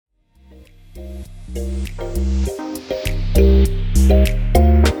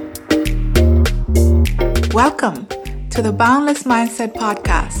Welcome to the Boundless Mindset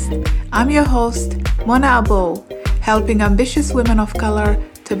Podcast. I'm your host, Mona Abo, helping ambitious women of color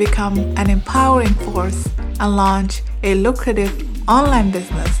to become an empowering force and launch a lucrative online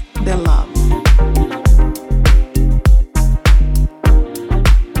business they love.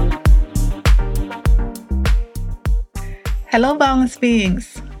 Hello, Boundless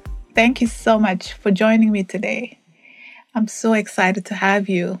Beings. Thank you so much for joining me today. I'm so excited to have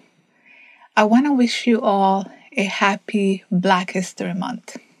you. I want to wish you all a happy Black History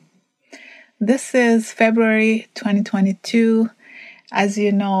Month. This is February 2022. As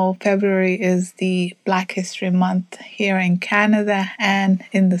you know, February is the Black History Month here in Canada and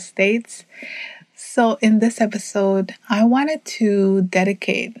in the States. So in this episode, I wanted to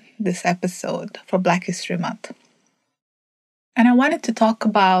dedicate this episode for Black History Month. And I wanted to talk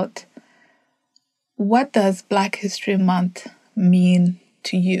about what does Black History Month mean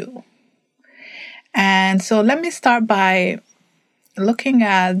to you? And so let me start by looking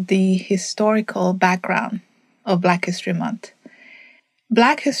at the historical background of Black History Month.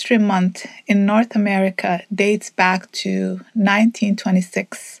 Black History Month in North America dates back to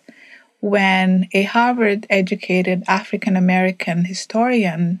 1926, when a Harvard-educated African-American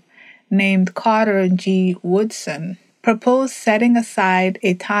historian named Carter G. Woodson proposed setting aside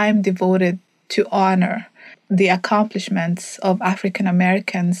a time devoted to honor the accomplishments of African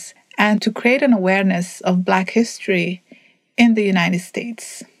Americans and to create an awareness of Black history in the United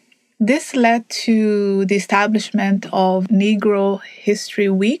States. This led to the establishment of Negro History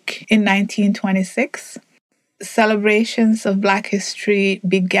Week in 1926. Celebrations of Black history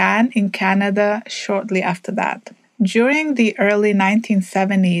began in Canada shortly after that. During the early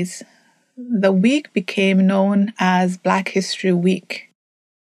 1970s, the week became known as Black History Week.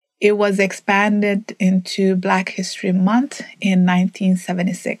 It was expanded into Black History Month in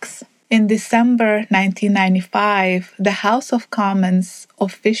 1976. In December 1995, the House of Commons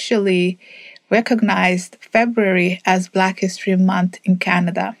officially recognized February as Black History Month in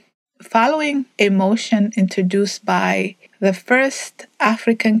Canada, following a motion introduced by the first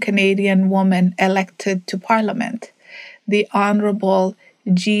African-Canadian woman elected to Parliament, the Honorable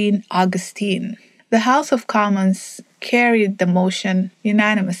Jean Augustine. The House of Commons carried the motion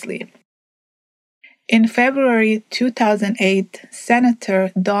unanimously. In February 2008,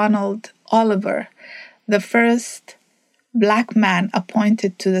 Senator Donald Oliver, the first Black man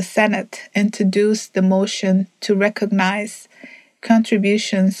appointed to the Senate, introduced the motion to recognize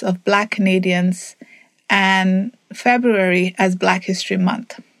contributions of Black Canadians and February as Black History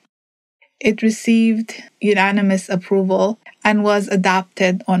Month. It received unanimous approval and was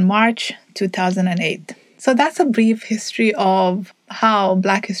adopted on March 2008. So that's a brief history of how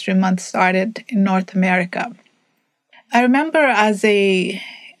Black History Month started in North America. I remember as a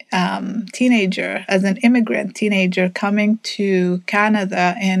teenager, as an immigrant teenager coming to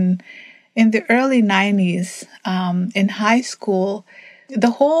Canada in the early 90s, in high school,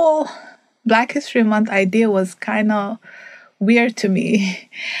 the whole Black History Month idea was kind of weird to me.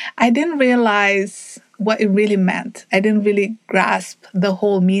 I didn't realize what it really meant. I didn't really grasp the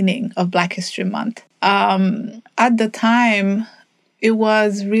whole meaning of Black History Month. At the time, it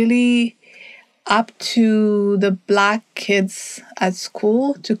was really up to the Black kids at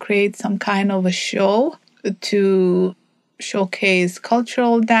school to create some kind of a show to showcase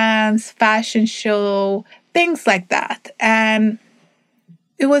cultural dance, fashion show, things like that. And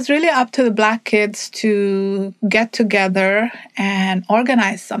it was really up to the Black kids to get together and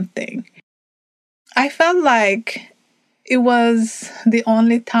organize something. I felt like it was the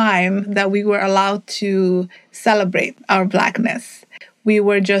only time that we were allowed to celebrate our Blackness. We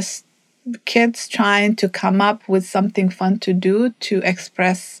were just kids trying to come up with something fun to do to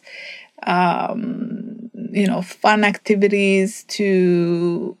express, fun activities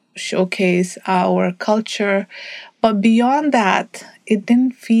to showcase our culture. But beyond that, it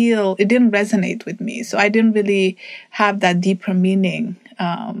didn't resonate with me. So I didn't really have that deeper meaning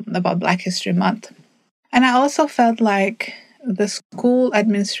about Black History Month. And I also felt like the school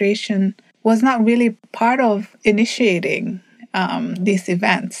administration was not really part of initiating these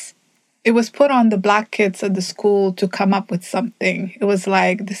events. It was put on the Black kids at the school to come up with something. It was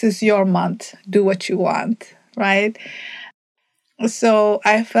like, this is your month, do what you want, right? So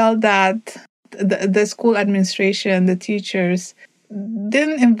I felt that the school administration, the teachers,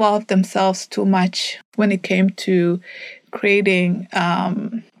 didn't involve themselves too much when it came to creating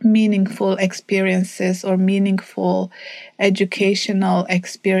meaningful experiences or meaningful educational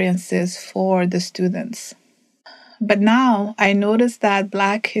experiences for the students. But now I noticed that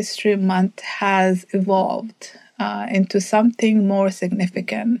Black History Month has evolved into something more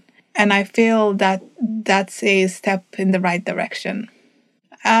significant. And I feel that that's a step in the right direction.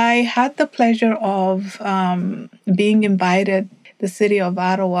 I had the pleasure of being invited, the city of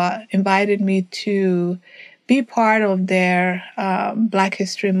Ottawa invited me to be part of their Black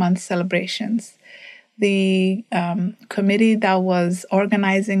History Month celebrations. The committee that was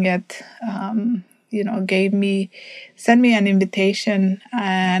organizing it, sent me an invitation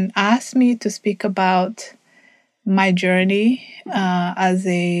and asked me to speak about my journey as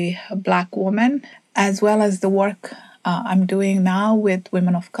a Black woman, as well as the work I'm doing now with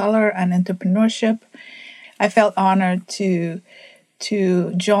women of color and entrepreneurship. I felt honored to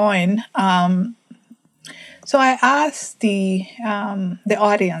join. So I asked the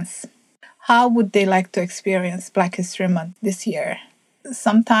audience, how would they like to experience Black History Month this year?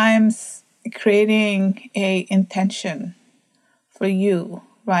 Sometimes creating a intention for you,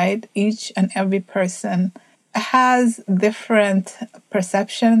 right? Each and every person has different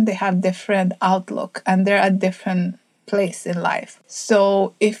perception, they have different outlook, and they're at different place in life.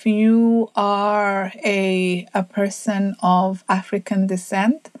 So if you are a person of African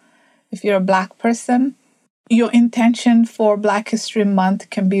descent, if you're a Black person, your intention for Black History Month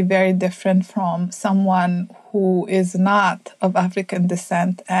can be very different from someone who is not of African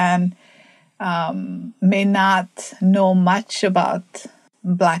descent and may not know much about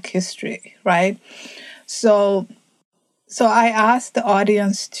Black history, right? So I asked the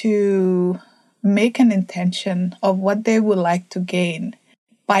audience to make an intention of what they would like to gain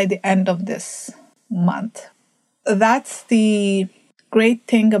by the end of this month. That's the great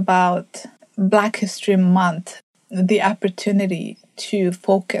thing about Black History Month, the opportunity to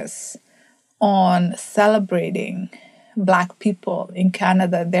focus on celebrating Black people in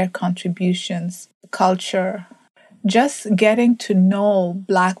Canada, their contributions, culture, just getting to know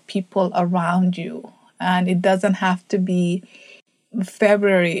Black people around you. And it doesn't have to be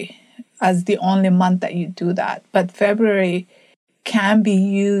February as the only month that you do that. But February can be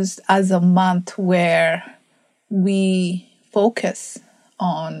used as a month where we focus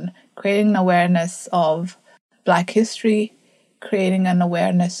on creating an awareness of Black history, creating an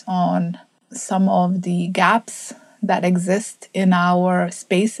awareness on some of the gaps that exist in our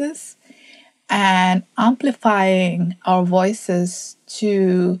spaces, and amplifying our voices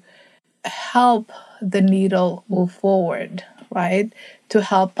to help the needle move forward, right? To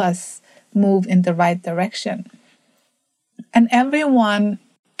help us move in the right direction. And everyone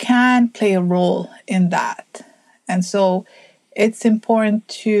can play a role in that. And so it's important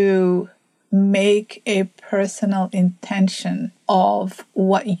to make a personal intention of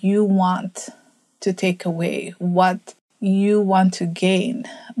what you want to take away, what you want to gain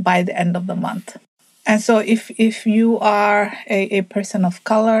by the end of the month. And so if you are a person of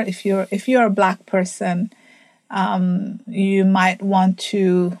color, if you're a Black person, you might want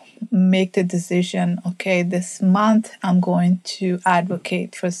to make the decision, okay, this month I'm going to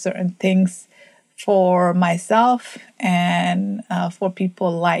advocate for certain things for myself and for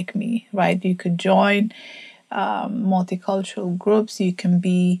people like me, right? You could join multicultural groups. You can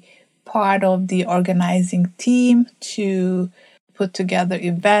be part of the organizing team to put together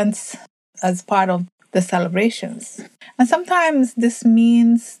events as part of the celebrations. And sometimes this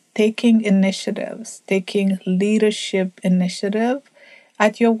means taking initiatives, taking leadership initiative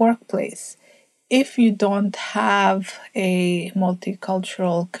at your workplace. If you don't have a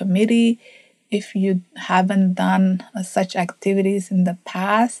multicultural committee, if you haven't done such activities in the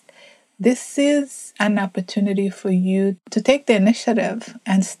past, this is an opportunity for you to take the initiative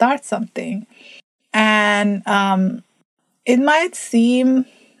and start something. And it might seem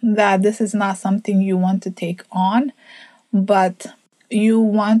that this is not something you want to take on, but you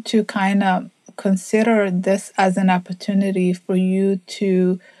want to kind of consider this as an opportunity for you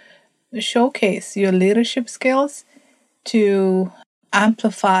to showcase your leadership skills, to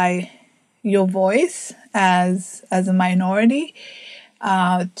amplify your voice as a minority,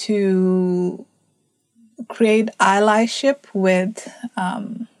 to create allyship with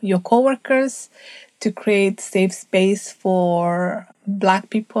your coworkers, to create safe space for Black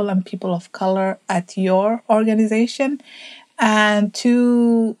people and people of color at your organization, and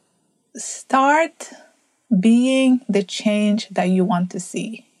to start being the change that you want to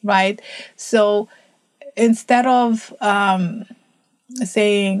see, right? So instead of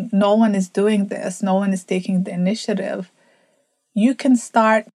saying no one is doing this, no one is taking the initiative, you can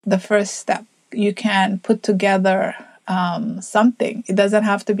start the first step. You can put together something. It doesn't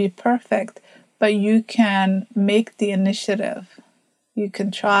have to be perfect, but you can make the initiative. You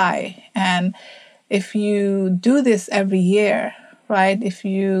can try. And if you do this every year, right? If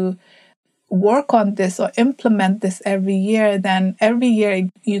you work on this or implement this every year, then every year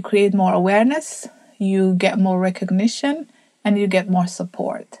you create more awareness, you get more recognition, and you get more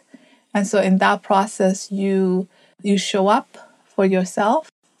support. And so in that process, you show up for yourself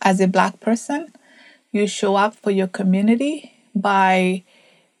as a Black person. You show up for your community by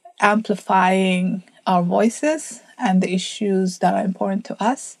amplifying our voices and the issues that are important to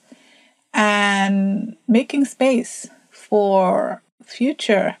us, and making space for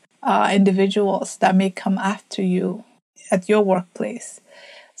future individuals that may come after you at your workplace.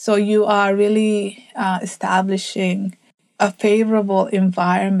 So you are really establishing a favorable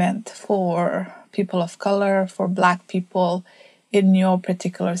environment for people of color, for Black people in your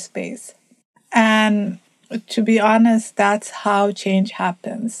particular space. And to be honest, that's how change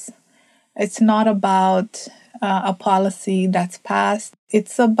happens. It's not about a policy that's passed.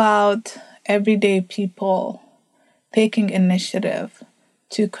 It's about everyday people taking initiative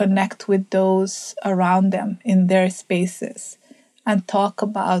to connect with those around them in their spaces and talk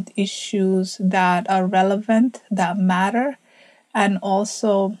about issues that are relevant, that matter, and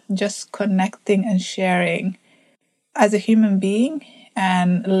also just connecting and sharing as a human being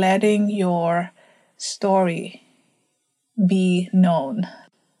and letting your story be known,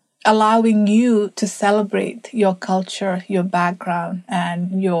 allowing you to celebrate your culture, your background,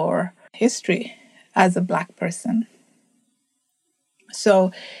 and your history as a Black person.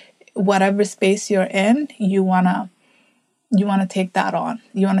 So whatever space you're in, you want to take that on.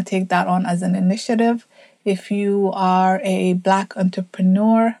 You want to take that on as an initiative. If you are a Black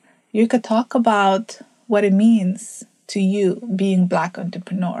entrepreneur, you could talk about what it means to you being Black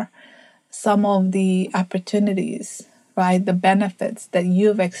entrepreneur, some of the opportunities, right, the benefits that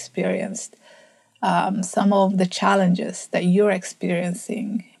you've experienced, some of the challenges that you're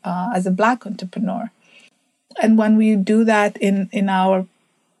experiencing as a Black entrepreneur. And when we do that in our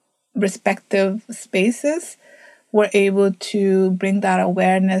respective spaces, we're able to bring that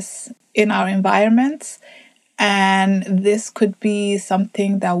awareness in our environments. And this could be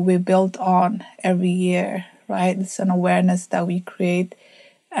something that we build on every year, right? It's an awareness that we create,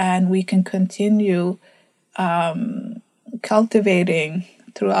 and we can continue cultivating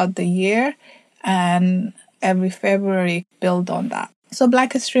throughout the year, and every February build on that. So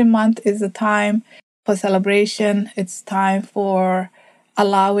Black History Month is a time for celebration. It's time for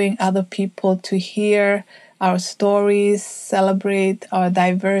allowing other people to hear our stories, celebrate our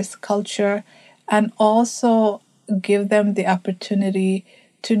diverse culture, and also give them the opportunity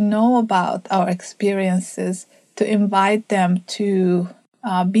to know about our experiences, to invite them to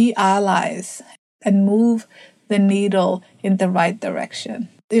be allies and move the needle in the right direction.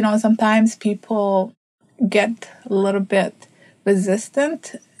 You know, sometimes people get a little bit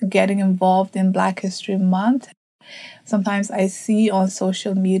resistant getting involved in Black History Month. Sometimes I see on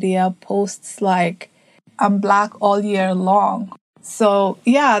social media posts like, I'm Black all year long. So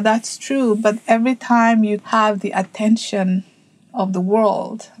yeah, that's true. But every time you have the attention of the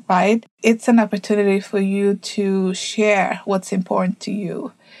world, right, it's an opportunity for you to share what's important to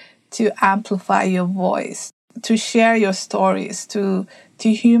you, to amplify your voice, to share your stories, to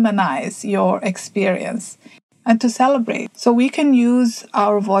humanize your experience, and to celebrate. So we can use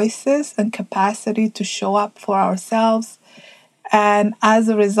our voices and capacity to show up for ourselves. And as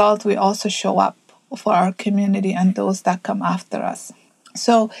a result, we also show up for our community and those that come after us.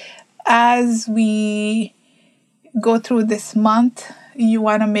 So as we go through this month, you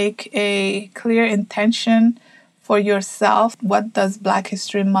want to make a clear intention for yourself. What does Black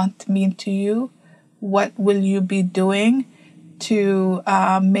History Month mean to you? What will you be doing to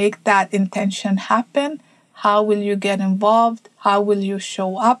make that intention happen? How will you get involved? How will you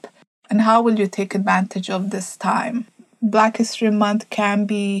show up? And how will you take advantage of this time? Black History Month can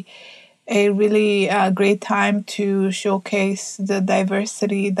be a really great time to showcase the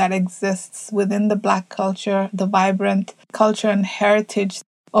diversity that exists within the Black culture, the vibrant culture and heritage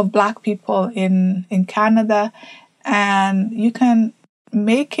of Black people in Canada. And you can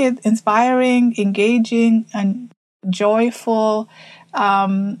make it inspiring, engaging, and joyful.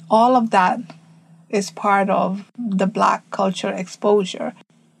 All of that is part of the Black culture exposure.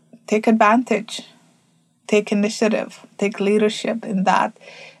 Take advantage, take initiative, take leadership in that.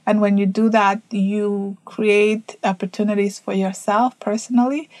 And when you do that, you create opportunities for yourself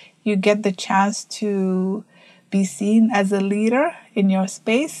personally. You get the chance to be seen as a leader in your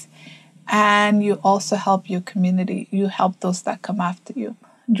space. And you also help your community. You help those that come after you.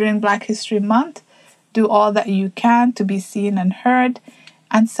 During Black History Month, do all that you can to be seen and heard,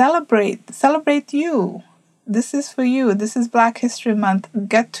 and celebrate. Celebrate you. This is for you. This is Black History Month.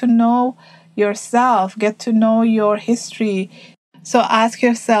 Get to know yourself, get to know your history. So ask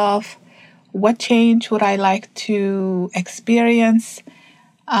yourself, what change would I like to experience?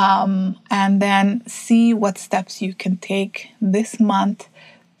 And then see what steps you can take this month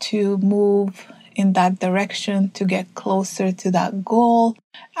to move in that direction to get closer to that goal.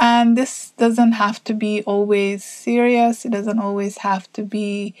 And this doesn't have to be always serious. It doesn't always have to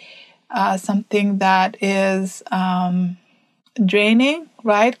be something that is draining,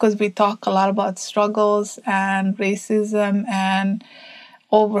 right? Because we talk a lot about struggles and racism and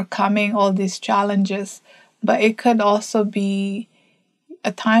overcoming all these challenges. But it could also be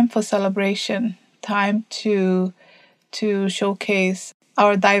a time for celebration, time to showcase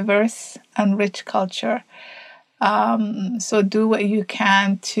our diverse and rich culture. So do what you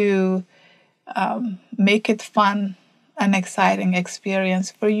can to make it fun and exciting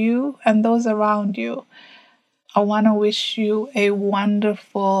experience for you and those around you. I want to wish you a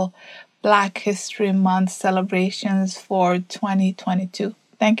wonderful Black History Month celebrations for 2022.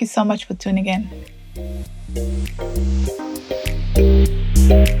 Thank you so much for tuning in.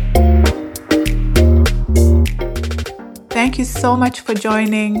 Thank you so much for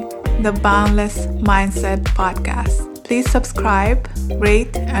joining the Boundless Mindset podcast. Please subscribe,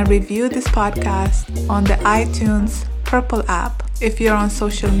 rate, and review this podcast on the iTunes Purple app. If you're on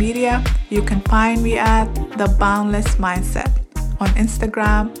social media, you can find me at The Boundless Mindset on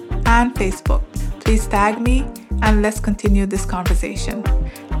Instagram and Facebook. Please tag me and let's continue this conversation.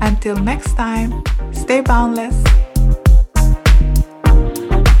 Until next time, stay boundless.